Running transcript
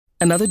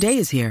Another day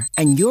is here,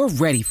 and you're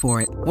ready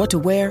for it. What to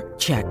wear?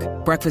 Check.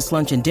 Breakfast,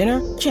 lunch, and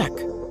dinner? Check.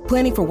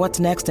 Planning for what's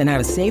next and how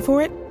to save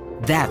for it?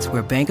 That's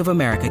where Bank of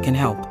America can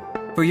help.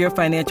 For your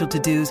financial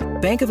to-dos,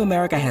 Bank of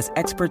America has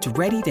experts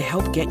ready to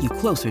help get you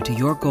closer to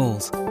your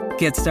goals.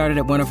 Get started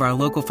at one of our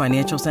local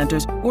financial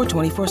centers or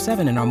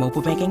 24/7 in our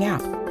mobile banking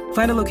app.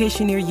 Find a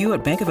location near you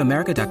at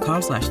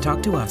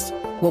bankofamerica.com/talktous.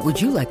 What would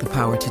you like the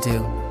power to do?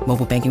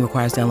 Mobile banking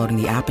requires downloading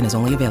the app and is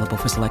only available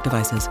for select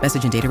devices.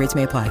 Message and data rates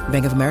may apply.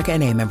 Bank of America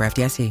N.A., member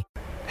FDIC.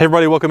 Hey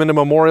everybody, welcome into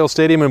Memorial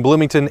Stadium in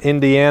Bloomington,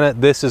 Indiana.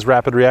 This is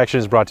Rapid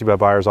Reactions, brought to you by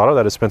Buyers Auto.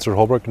 That is Spencer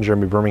Holbrook and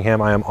Jeremy Birmingham.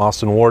 I am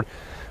Austin Ward.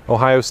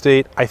 Ohio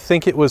State, I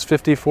think it was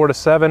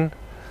 54-7.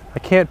 I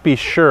can't be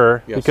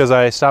sure because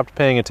I stopped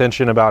paying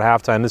attention about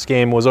halftime. This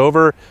game was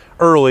over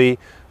early.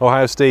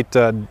 Ohio State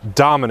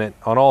dominant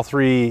on all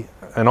three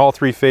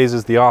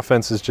phases. The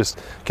offense is just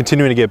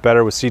continuing to get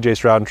better with C.J.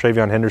 Stroud and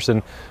TreVeyon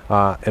Henderson.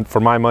 And for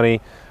my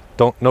money,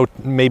 don't know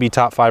maybe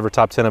top 5 or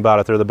top 10 about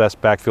it. They're the best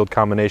backfield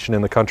combination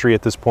in the country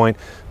at this point.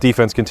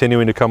 Defense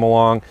continuing to come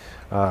along,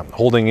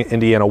 holding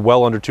Indiana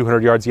well under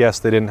 200 yards. Yes,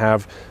 they didn't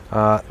have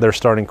their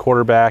starting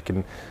quarterback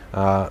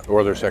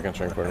or their second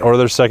string quarterback. Or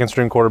their second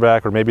string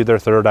quarterback, or maybe their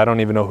third. I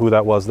don't even know who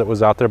that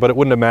was out there, but it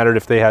wouldn't have mattered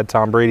if they had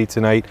Tom Brady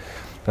tonight.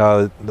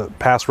 The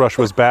pass rush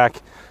was back.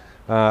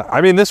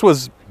 I mean, this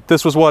is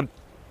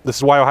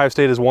why Ohio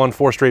State has won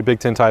 4 straight Big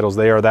Ten titles.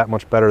 They are that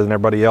much better than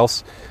everybody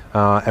else.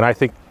 And I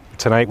think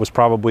tonight was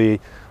probably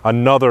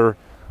another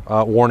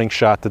warning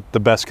shot that the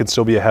best can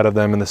still be ahead of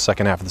them in the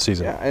second half of the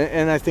season. Yeah,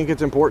 and I think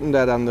it's important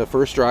that on the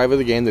first drive of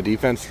the game, the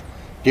defense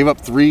gave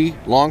up 3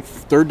 long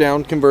third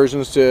down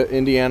conversions to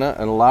Indiana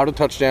and allowed a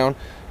touchdown.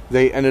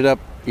 They ended up,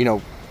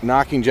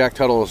 knocking Jack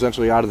Tuttle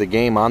essentially out of the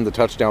game on the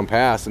touchdown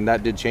pass, and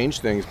that did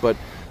change things. But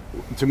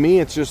to me,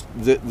 it's just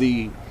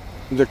the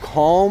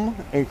calm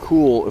and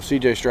cool of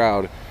C.J.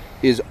 Stroud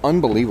is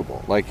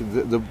unbelievable. Like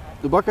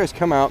the Buckeyes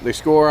come out, they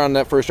score on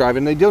that first drive,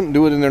 and they didn't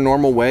do it in their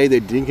normal way.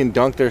 They dink and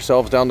dunk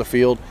themselves down the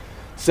field.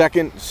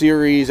 Second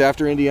series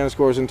after Indiana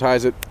scores and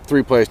ties it,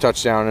 3 plays,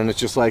 touchdown, and it's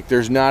just like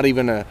there's not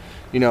even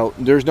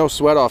there's no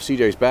sweat off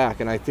CJ's back.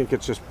 And I think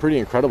it's just pretty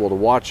incredible to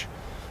watch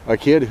a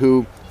kid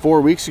who 4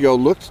 weeks ago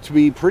looked to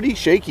be pretty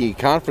shaky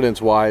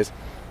confidence-wise,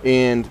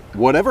 and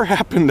whatever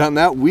happened on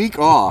that week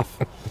off,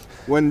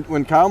 when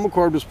Kyle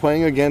McCord was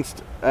playing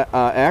against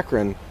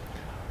Akron,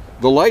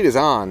 the light is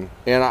on,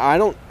 and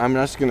I'm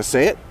just going to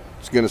say it.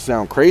 It's going to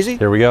sound crazy.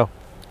 Here we go.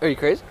 Are you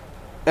crazy?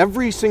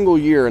 Every single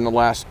year in the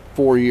last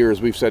 4 years,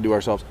 we've said to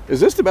ourselves, is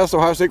this the best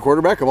Ohio State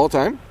quarterback of all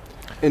time?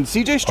 And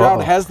C.J.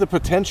 Stroud has the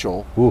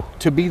potential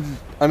to be,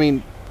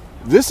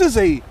 this is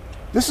a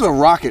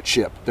rocket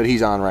ship that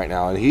he's on right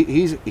now. And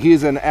he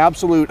is an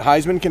absolute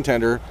Heisman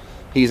contender.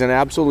 He's an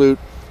absolute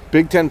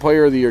Big Ten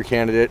Player of the Year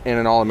candidate and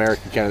an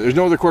All-American candidate. There's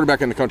no other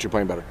quarterback in the country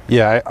playing better.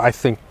 Yeah, I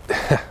think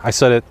I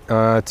said it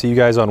to you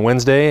guys on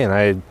Wednesday,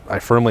 and I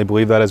firmly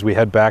believe that as we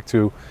head back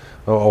to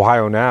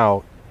Ohio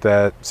now,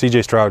 that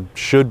C.J. Stroud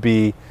should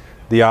be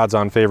the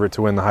odds-on favorite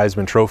to win the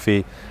Heisman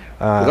Trophy.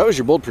 Well, that was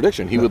your bold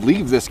prediction. He would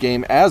leave this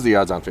game as the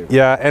odds-on favorite.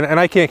 Yeah, and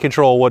I can't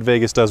control what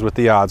Vegas does with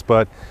the odds,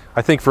 but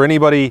I think for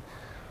anybody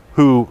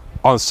who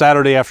on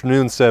Saturday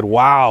afternoon said,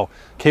 wow,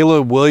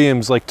 Caleb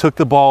Williams took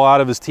the ball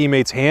out of his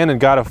teammate's hand and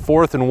got a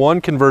 4th and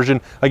 1 conversion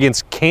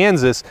against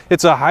Kansas,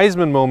 it's a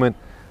Heisman moment.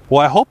 Well,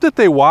 I hope that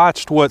they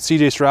watched what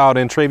C.J. Stroud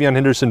and TreVeyon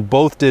Henderson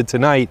both did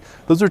tonight.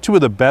 Those are 2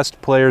 of the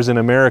best players in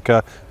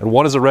America, and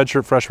one is a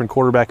redshirt freshman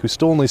quarterback who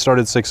still only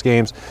started 6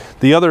 games.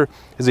 The other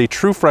is a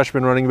true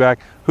freshman running back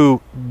who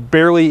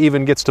barely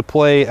even gets to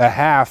play a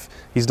half.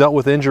 He's dealt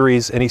with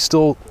injuries, and he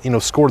still,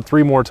 scored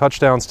 3 more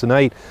touchdowns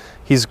tonight.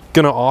 He's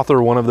going to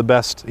author one of the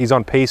best. He's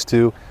on pace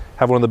to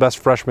have one of the best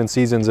freshman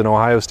seasons in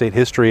Ohio State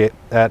history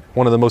at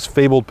one of the most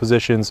fabled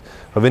positions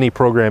of any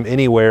program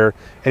anywhere,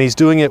 and he's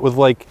doing it with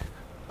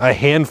a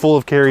handful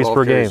of carries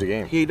per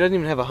game. He doesn't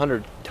even have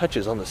 100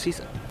 touches on the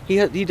season. He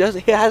has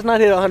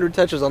not hit 100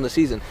 touches on the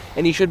season,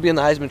 and he should be in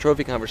the Heisman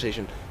Trophy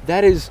conversation.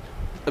 That is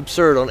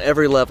absurd on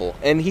every level,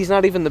 and he's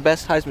not even the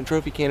best Heisman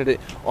Trophy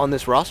candidate on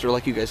this roster,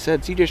 like you guys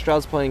said. C.J.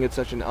 Stroud's playing at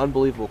such an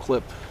unbelievable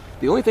clip.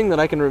 The only thing that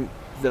I can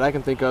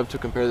think of to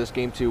compare this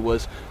game to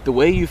was the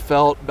way you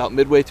felt about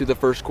midway through the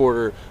first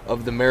quarter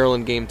of the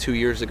Maryland game 2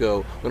 years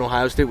ago, when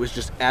Ohio State was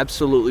just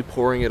absolutely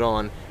pouring it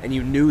on, and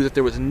you knew that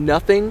there was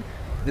nothing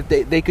that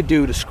they could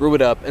do to screw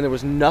it up, and there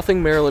was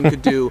nothing Maryland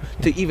could do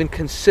to even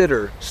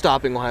consider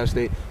stopping Ohio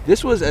State.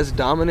 This was as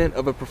dominant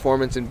of a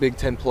performance in Big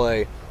Ten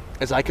play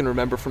as I can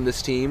remember from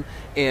this team.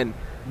 And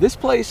this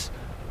place,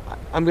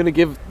 I'm going to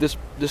give this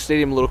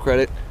stadium a little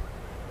credit.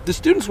 The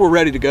students were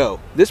ready to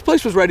go. This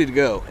place was ready to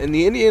go, and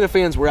the Indiana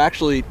fans were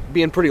actually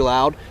being pretty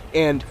loud.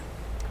 And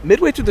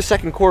midway through the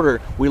second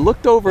quarter, we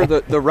looked over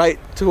the right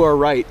to our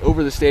right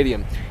over the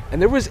stadium, and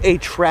there was a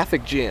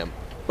traffic jam,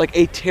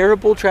 a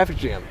terrible traffic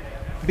jam.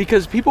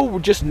 Because people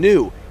just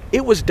knew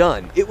it was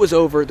done. It was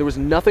over. There was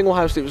nothing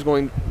Ohio State was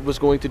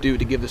going to do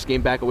to give this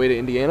game back away to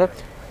Indiana.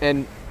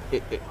 And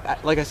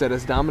like I said,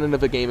 as dominant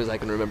of a game as I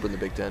can remember in the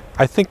Big Ten.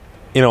 I think,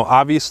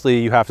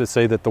 obviously you have to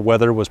say that the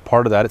weather was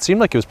part of that. It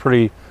seemed like it was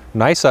pretty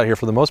nice out here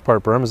for the most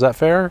part, Berm. Is that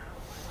fair?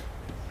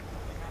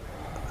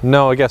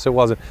 No, I guess it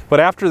wasn't. But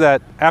after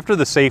that, after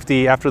the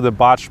safety, after the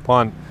botched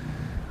punt,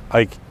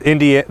 like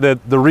the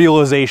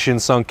realization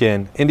sunk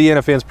in.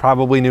 Indiana fans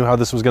probably knew how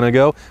this was going to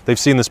go. They've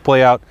seen this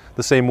play out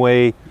the same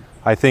way,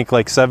 I think,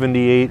 like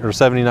 78 or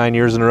 79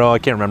 years in a row. I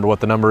can't remember what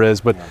the number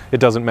is, but it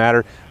doesn't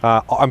matter.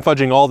 I'm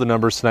fudging all the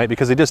numbers tonight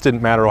because they just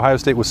didn't matter. Ohio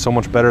State was so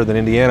much better than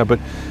Indiana, but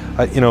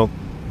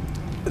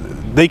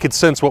they could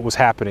sense what was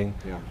happening.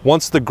 Yeah.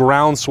 Once the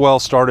groundswell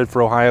started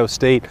for Ohio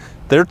State,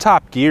 their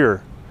top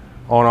gear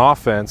on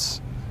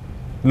offense,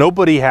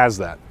 nobody has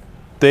that.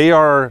 They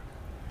are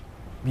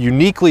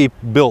uniquely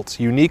built,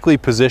 uniquely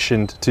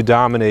positioned to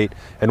dominate,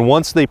 and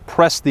once they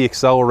press the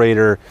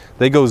accelerator,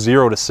 they go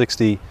 0 to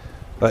 60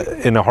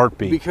 in a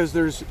heartbeat. Because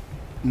there's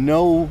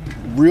no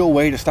real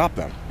way to stop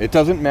them. It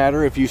doesn't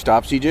matter if you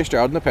stop C.J.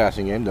 Stroud in the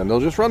passing game, then they'll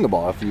just run the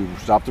ball. If you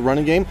stop the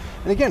running game,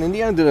 and again,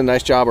 Indiana did a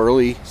nice job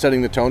early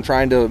setting the tone,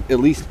 trying to at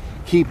least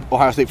keep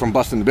Ohio State from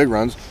busting the big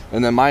runs.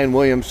 And then Mayan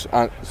Williams,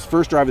 on his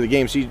first drive of the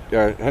game,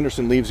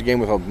 Henderson leaves the game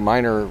with a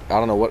minor, I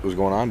don't know what was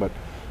going on,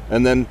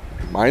 and then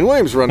Mayan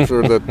Williams runs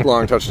for the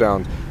long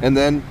touchdown. And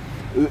then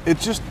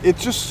it's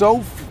just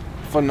so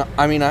fun.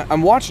 I mean,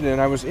 I'm watching it, and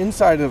I was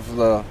inside of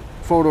the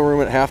photo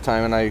room at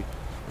halftime, and I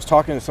was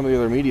talking to some of the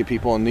other media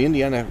people, and the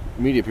Indiana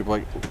media people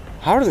like,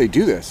 how do they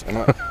do this? And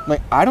I'm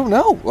like, I don't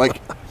know.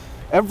 Like,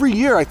 every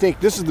year I think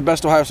this is the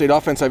best Ohio State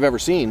offense I've ever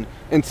seen,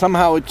 and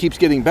somehow it keeps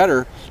getting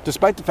better,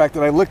 despite the fact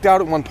that I looked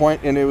out at one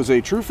point and it was a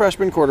true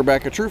freshman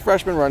quarterback, a true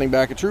freshman running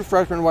back, a true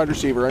freshman wide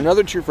receiver,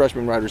 another true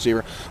freshman wide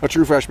receiver, a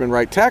true freshman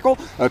right tackle,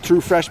 a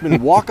true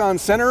freshman walk-on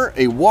center,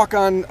 a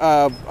walk-on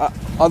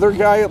other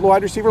guy at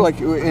wide receiver,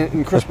 like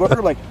in Chris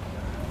Booker. Like,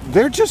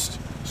 they're just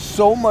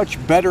so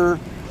much better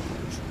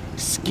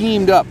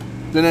schemed up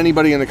than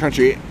anybody in the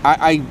country.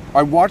 I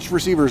watch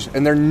receivers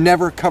and they're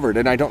never covered,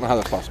 and I don't know how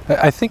that's possible.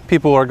 I think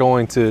people are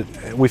going to,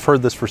 we've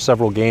heard this for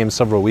several games,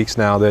 several weeks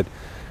now, that,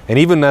 and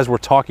even as we're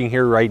talking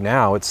here right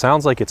now, it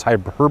sounds like it's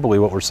hyperbole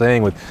what we're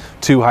saying with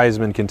 2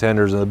 Heisman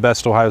contenders and the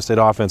best Ohio State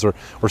offense, or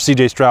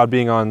C.J. Stroud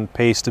being on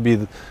pace to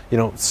be,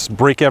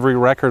 break every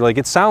record. Like,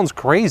 it sounds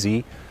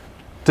crazy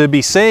to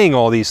be saying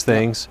all these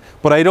things,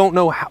 but I don't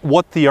know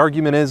what the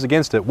argument is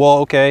against it. Well,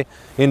 okay,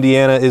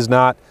 Indiana is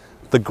not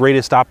the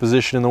greatest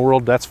opposition in the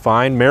world. That's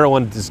fine.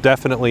 Maryland is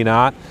definitely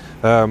not,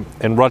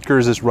 and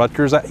Rutgers is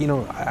Rutgers.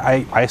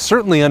 I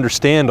certainly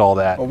understand all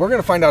that. Well, we're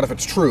going to find out if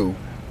it's true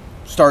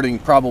starting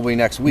probably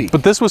next week.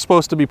 But this was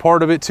supposed to be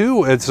part of it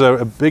too. It's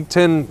a Big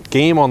Ten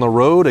game on the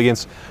road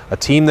against a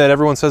team that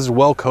everyone says is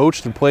well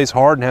coached and plays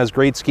hard and has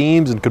great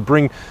schemes and could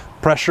bring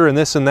pressure and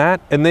this and that,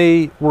 and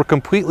they were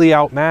completely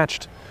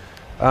outmatched.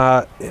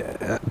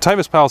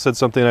 Tyvis Powell said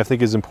something I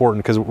think is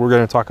important, because we're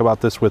going to talk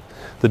about this with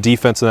the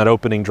defense in that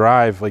opening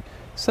drive. Like,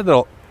 he said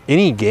that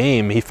any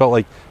game, he felt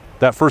like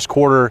that first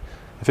quarter,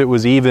 if it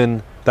was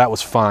even, that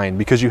was fine,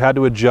 because you had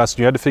to adjust.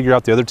 You had to figure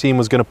out the other team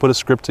was going to put a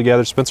script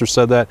together. Spencer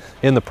said that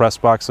in the press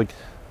box. Like,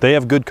 they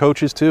have good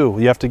coaches too.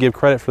 You have to give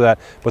credit for that.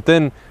 But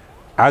then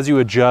as you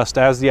adjust,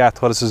 as the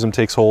athleticism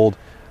takes hold,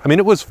 I mean,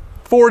 it was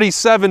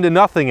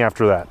 47-0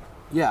 after that.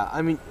 Yeah,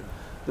 I mean,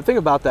 the thing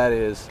about that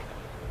is,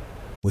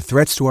 with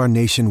threats to our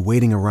nation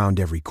waiting around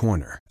every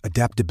corner,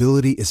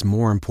 adaptability is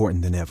more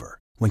important than ever.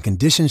 When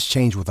conditions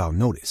change without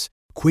notice,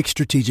 quick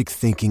strategic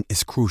thinking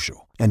is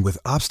crucial. And with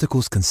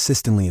obstacles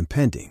consistently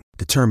impending,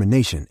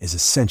 determination is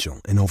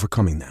essential in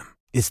overcoming them.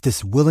 It's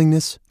this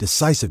willingness,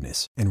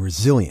 decisiveness, and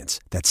resilience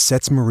that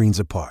sets Marines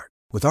apart.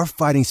 With our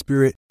fighting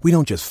spirit, we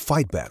don't just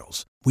fight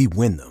battles, we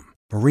win them.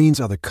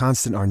 Marines are the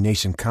constant our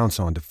nation counts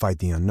on to fight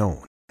the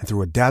unknown. And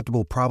through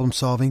adaptable problem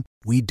solving,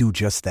 we do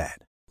just that.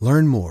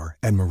 Learn more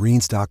at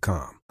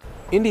Marines.com.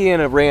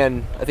 Indiana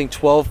ran, I think,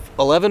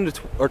 11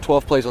 or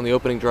 12 plays on the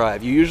opening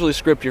drive. You usually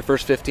script your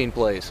first 15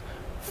 plays.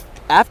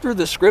 After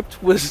the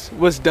script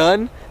was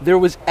done, there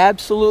was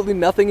absolutely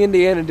nothing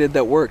Indiana did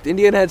that worked.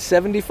 Indiana had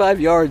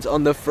 75 yards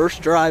on the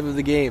first drive of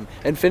the game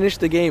and finished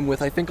the game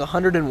with, I think,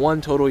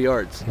 101 total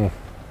yards.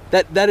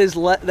 That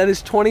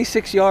is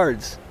 26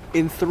 yards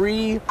in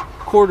 3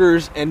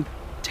 quarters and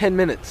 10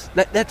 minutes.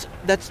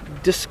 That's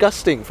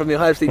disgusting from the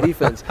Ohio State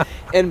defense.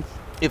 And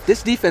if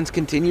this defense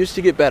continues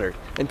to get better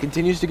and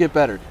continues to get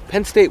better,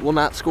 Penn State will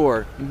not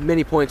score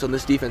many points on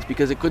this defense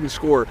because it couldn't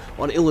score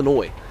on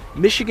Illinois.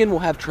 Michigan will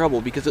have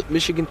trouble because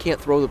Michigan can't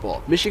throw the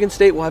ball. Michigan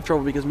State will have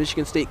trouble because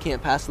Michigan State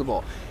can't pass the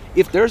ball.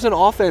 If there's an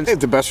offense... They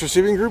have the best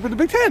receiving group in the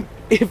Big Ten.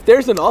 If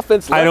there's an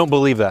offense left... I don't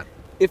believe that.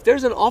 If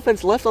there's an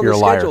offense left on You're the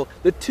schedule,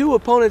 the 2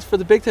 opponents for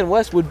the Big Ten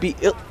West would be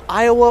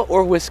Iowa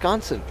or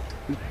Wisconsin.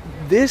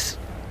 This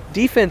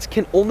defense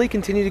can only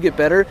continue to get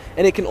better,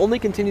 and it can only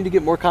continue to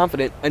get more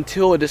confident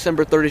until a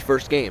December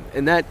 31st game.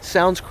 And that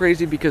sounds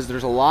crazy because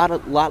there's a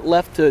lot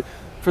left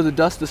for the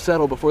dust to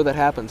settle before that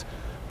happens.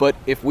 But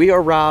if we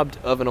are robbed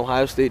of an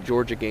Ohio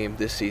State-Georgia game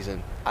this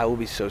season, I will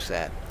be so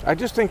sad. I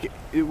just think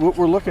what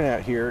we're looking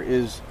at here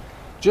is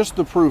just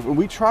the proof. And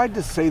we tried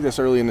to say this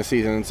early in the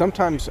season, and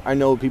sometimes I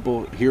know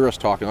people hear us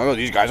talking, oh,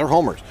 these guys are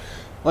homers.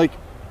 Like,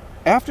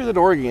 after the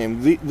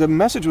Oregon game, the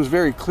message was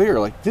very clear.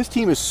 Like, this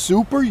team is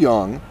super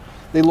young.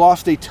 They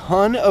lost a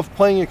ton of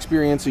playing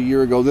experience a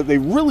year ago that they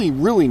really,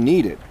 really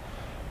needed.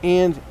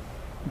 and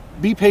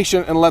be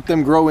patient and let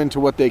them grow into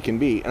what they can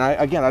be. And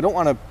I don't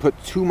want to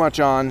put too much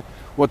on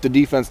what the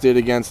defense did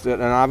against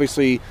an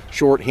obviously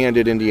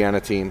short-handed Indiana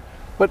team.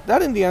 But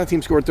that Indiana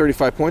team scored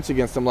 35 points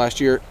against them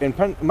last year, and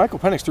Michael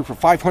Penix threw for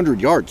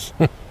 500 yards.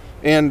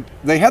 And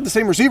they had the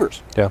same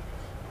receivers. Yeah.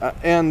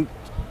 And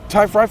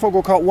Ty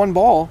Freifogel caught one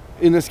ball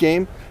in this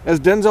game as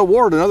Denzel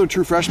Ward, another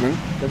true freshman.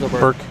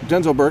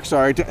 Denzel Burke,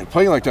 sorry,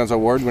 playing like Denzel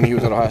Ward when he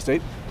was at Ohio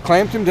State,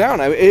 clamped him down.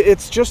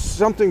 It's just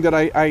something that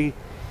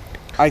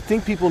I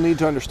think people need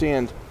to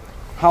understand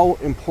how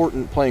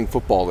important playing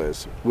football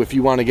is if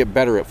you want to get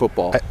better at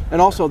football. And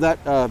also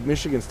that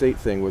Michigan State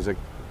thing was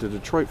the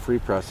Detroit Free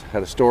Press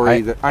had a story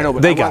that I know,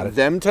 but I want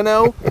them to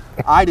know.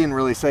 I didn't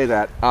really say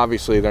that.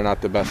 Obviously, they're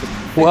not the best.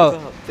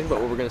 Think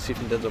about what we're going to see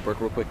from Denzel Burke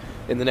real quick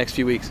in the next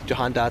few weeks.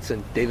 Jahan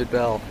Dotson, David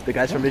Bell, the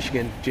guys from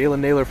Michigan, Jalen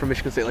Naylor from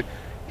Michigan State. Like,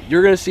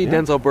 you're going to see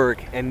Denzel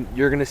Burke, and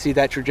you're going to see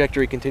that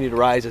trajectory continue to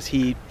rise as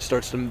he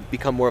starts to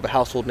become more of a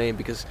household name,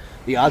 because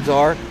the odds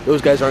are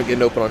those guys aren't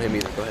getting open on him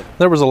either. Go ahead.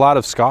 There was a lot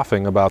of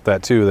scoffing about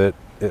that too. That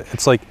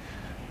it's like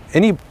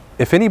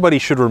if anybody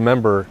should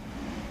remember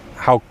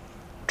how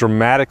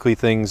dramatically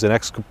things and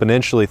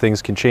exponentially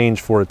things can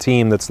change for a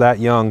team that's that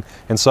young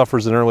and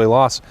suffers an early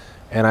loss.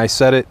 And I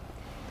said it,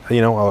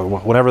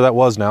 whenever that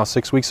was now,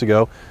 6 weeks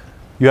ago,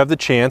 you have the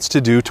chance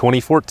to do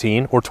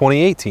 2014 or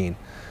 2018.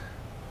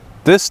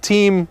 This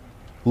team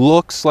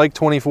looks like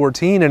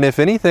 2014, and if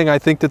anything, I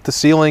think that the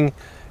ceiling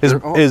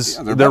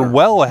they're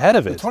well ahead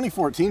of it. The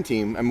 2014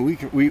 team, I mean,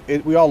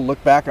 we all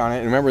look back on it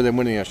and remember them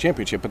winning a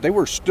championship, but they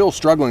were still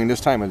struggling this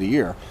time of the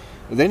year.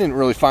 They didn't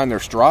really find their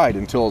stride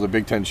until the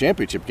Big Ten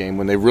championship game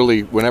when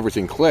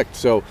everything clicked.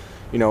 So,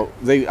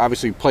 they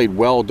obviously played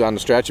well down the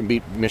stretch and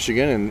beat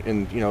Michigan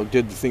and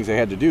did the things they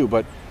had to do.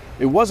 But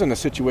it wasn't a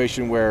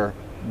situation where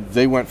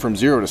they went from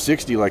 0 to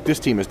 60 like this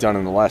team has done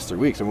in the last 3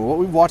 weeks. I mean, what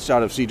we've watched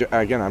out of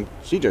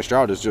CJ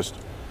Stroud is just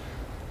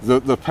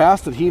the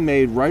pass that he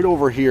made right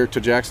over here to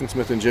Jackson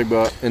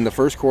Smith-Njigba in the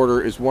first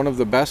quarter is one of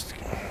the best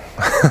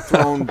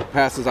thrown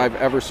passes I've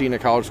ever seen a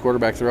college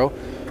quarterback throw.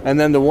 And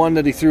then the one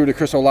that he threw to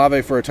Chris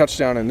Olave for a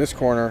touchdown in this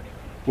corner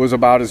was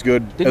about as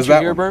good as that one. Didn't you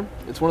hear, Berm?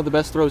 It's one of the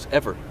best throws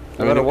ever.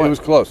 I mean, it was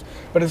close.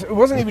 But it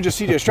wasn't even just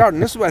C.J. Stroud,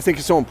 and this is what I think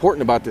is so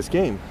important about this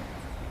game.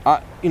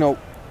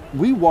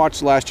 We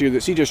watched last year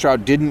that C.J.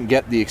 Stroud didn't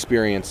get the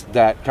experience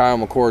that Kyle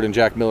McCord and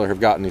Jack Miller have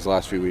gotten these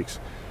last few weeks.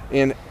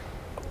 And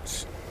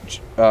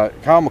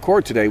Kyle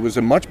McCord today was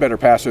a much better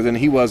passer than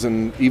he was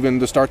in even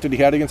the start that he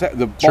had against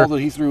the ball that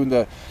he threw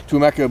to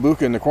Emeka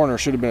Egbuka in the corner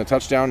should have been a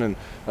touchdown, and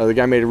the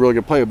guy made a really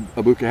good play.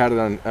 Egbuka had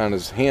it on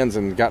his hands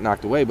and got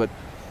knocked away. But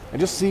I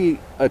just see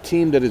a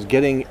team that is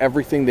getting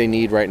everything they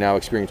need right now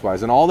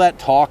experience-wise. And all that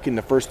talk in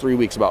the first 3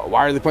 weeks about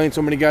why are they playing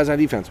so many guys on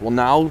defense? Well,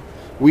 now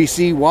we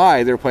see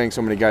why they're playing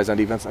so many guys on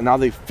defense, and now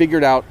they've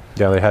figured out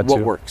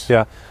what works.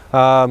 Yeah.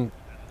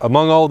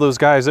 Among all those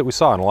guys that we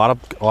saw, and a lot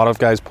of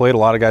guys played, a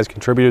lot of guys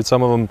contributed.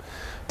 Some of them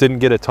didn't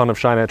get a ton of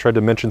shine. I tried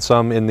to mention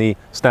some in the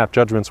snap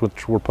judgments,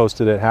 which were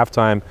posted at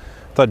halftime.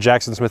 I thought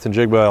Jackson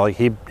Smith-Njigba,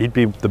 he'd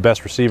be the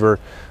best receiver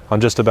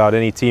on just about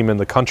any team in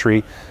the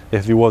country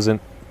if he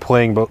wasn't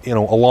playing,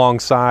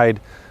 alongside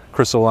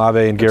Chris Olave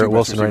and Garrett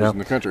Wilson right now. In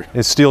the country.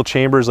 And Steel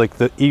Chambers,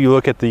 you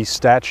look at the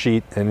stat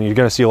sheet, and you're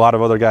going to see a lot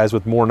of other guys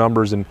with more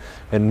numbers and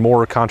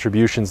more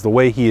contributions. The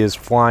way he is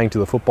flying to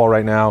the football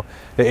right now,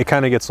 it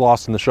kind of gets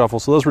lost in the shuffle.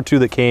 So those were two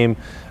that came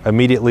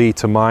immediately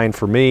to mind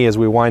for me as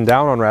we wind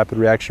down on Rapid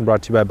Reaction,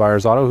 brought to you by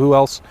Byers Auto. Who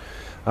else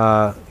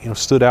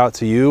stood out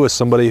to you as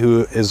somebody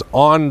who is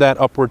on that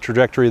upward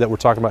trajectory that we're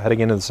talking about heading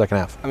into the second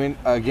half? I mean,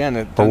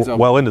 again,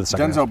 well into the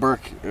second half. Denzel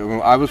Burke,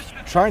 I was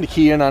trying to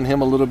key in on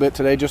him a little bit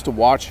today just to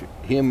watch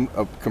him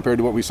compared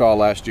to what we saw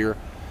last year.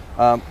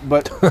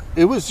 But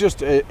it was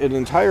just an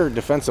entire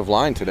defensive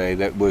line today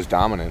that was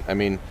dominant. I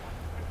mean,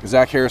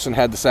 Zach Harrison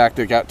had the sack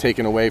that got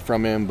taken away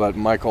from him, but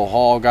Michael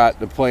Hall got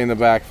the play in the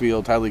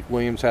backfield. Tyleik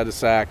Williams had the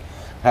sack.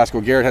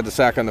 Haskell Garrett had the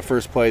sack on the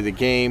first play of the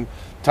game.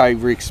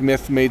 Tyreek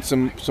Smith made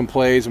some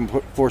plays and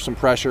put for some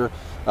pressure.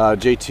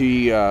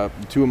 JT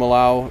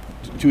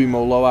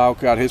Tuimoloau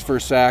got his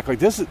first sack. Like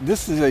this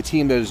is a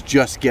team that is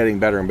just getting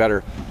better and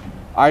better.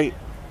 Tommy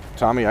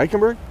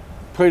Eichenberg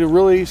played a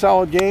really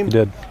solid game. He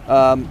did.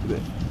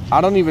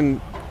 I don't even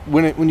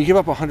when you give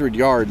up 100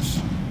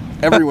 yards,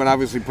 everyone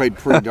obviously played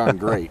pretty darn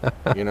great.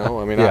 I mean,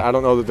 I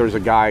don't know that there's a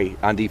guy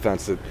on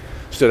defense that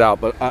stood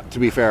out, but to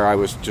be fair, I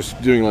was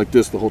just doing like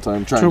this the whole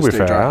time, trying to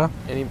stay dry.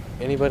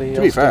 Anybody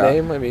else to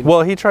name? I mean,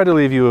 well, he tried to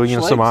leave you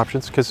some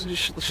options because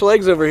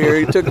Schleg's over here.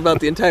 He took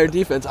about the entire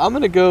defense. I'm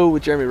going to go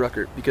with Jeremy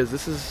Ruckert because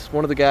this is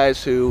one of the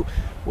guys who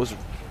was,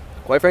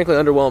 quite frankly,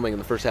 underwhelming in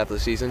the first half of the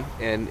season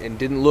and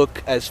didn't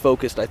look as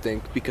focused, I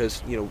think,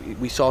 because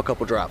we saw a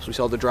couple drops. We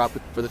saw the drop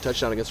for the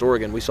touchdown against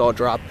Oregon. We saw a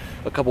drop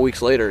a couple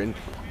weeks later, and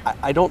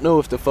I don't know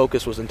if the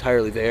focus was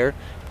entirely there,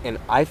 and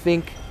I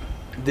think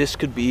this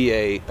could be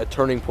a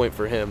turning point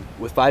for him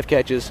with 5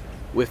 catches,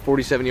 with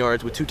 47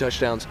 yards, with 2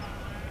 touchdowns.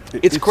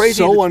 It's crazy.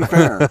 So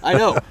unfair. I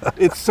know.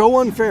 It's so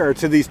unfair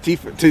to these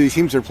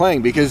teams they're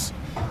playing because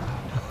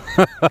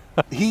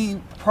he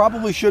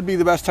probably should be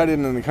the best tight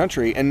end in the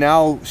country, and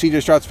now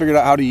C.J. Stroud's figured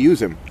out how to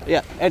use him.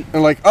 Yeah, and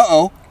like,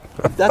 uh-oh.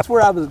 That's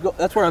where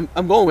that's where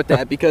I'm going with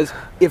that, because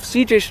if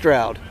C.J.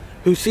 Stroud,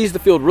 who sees the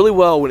field really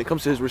well when it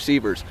comes to his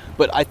receivers,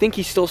 but I think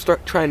he's still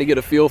trying to get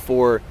a feel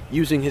for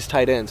using his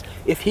tight ends.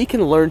 If he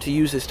can learn to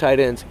use his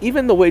tight ends,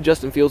 even the way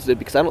Justin Fields did,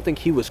 because I don't think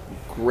he was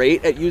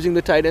great at using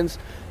the tight ends,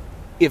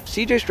 if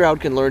C.J. Stroud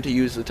can learn to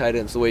use the tight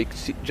ends the way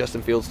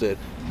Justin Fields did,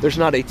 there's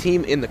not a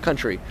team in the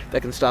country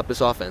that can stop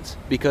this offense.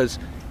 Because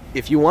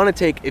if you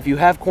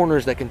have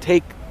corners that can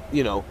take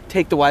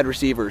the wide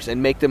receivers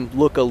and make them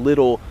look a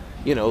little,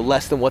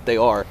 less than what they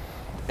are.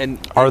 And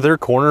are there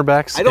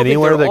cornerbacks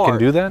anywhere that can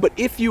do that? But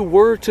if you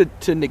were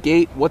to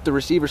negate what the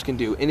receivers can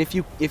do, and if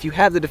you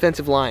have the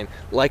defensive line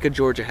like a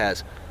Georgia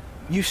has,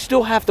 you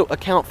still have to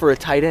account for a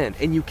tight end,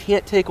 and you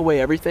can't take away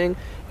everything.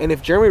 And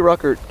if Jeremy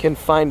Ruckert can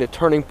find a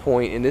turning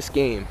point in this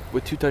game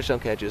with 2 touchdown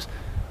catches,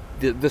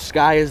 the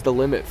sky is the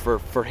limit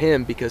for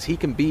him, because he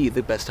can be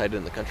the best tight end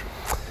in the country.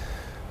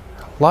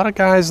 A lot of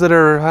guys that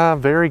are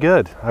very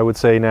good, I would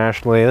say,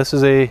 nationally. This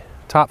is a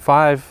top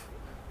 5,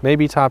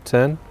 maybe top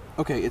 10.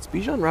 Okay, it's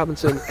Bijan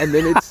Robinson, and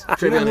then it's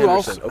Travion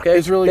Henderson. Okay,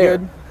 it's really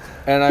good.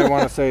 And I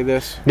want to say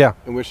this, yeah,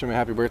 and wish him a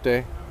happy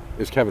birthday,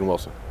 is Kevin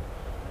Wilson.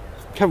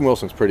 Kevin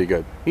Wilson's pretty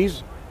good.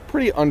 He's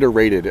pretty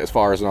underrated as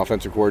far as an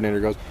offensive coordinator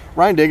goes.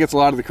 Ryan Day gets a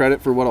lot of the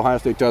credit for what Ohio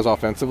State does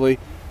offensively,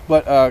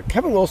 but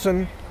Kevin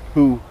Wilson,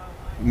 who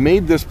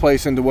made this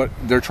place into what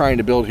they're trying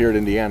to build here at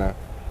Indiana,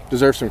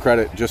 deserves some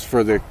credit just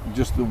for the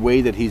way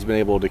that he's been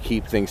able to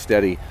keep things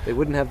steady. They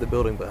wouldn't have the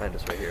building behind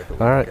us right here.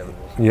 All right.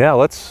 Yeah,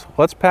 let's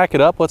pack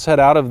it up. Let's head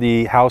out of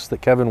the house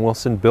that Kevin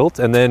Wilson built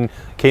and then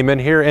came in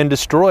here and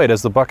destroyed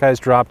as the Buckeyes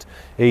dropped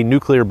a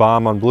nuclear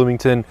bomb on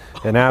Bloomington,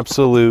 an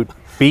absolute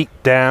beat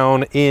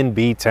down in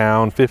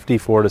B-Town,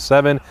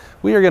 54-7.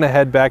 We are going to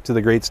head back to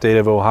the great state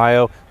of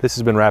Ohio. This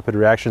has been Rapid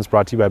Reactions,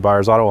 brought to you by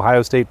Byers Auto.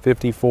 Ohio State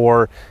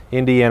 54,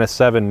 Indiana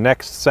 7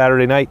 next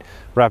Saturday night.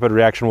 Rapid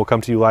Reaction will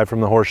come to you live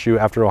from the Horseshoe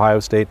after Ohio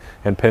State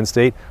and Penn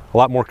State. A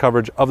lot more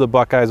coverage of the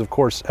Buckeyes, of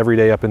course, every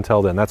day up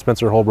until then. That's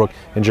Spencer Holbrook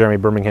and Jeremy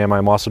Birmingham.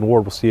 I'm Austin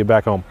Ward. We'll see you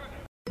back home.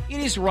 It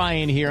is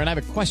Ryan here, and I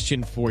have a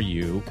question for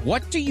you.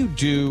 What do you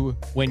do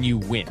when you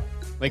win?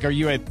 Like, are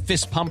you a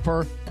fist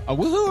pumper, a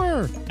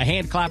woohooer, a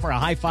hand clapper, a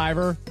high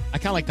fiver? I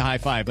kind of like the high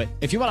five, but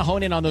if you want to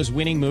hone in on those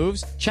winning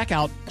moves, check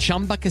out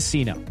Chumba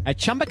Casino. At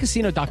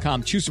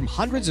ChumbaCasino.com, choose from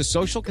hundreds of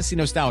social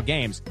casino-style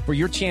games for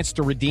your chance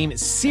to redeem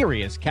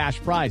serious cash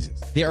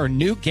prizes. There are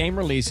new game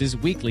releases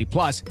weekly,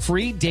 plus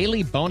free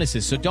daily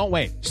bonuses, so don't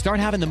wait. Start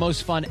having the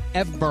most fun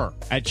ever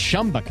at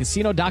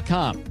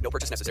ChumbaCasino.com. No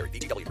purchase necessary.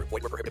 VGW. Void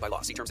where prohibited by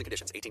law. See terms and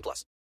conditions. 18+.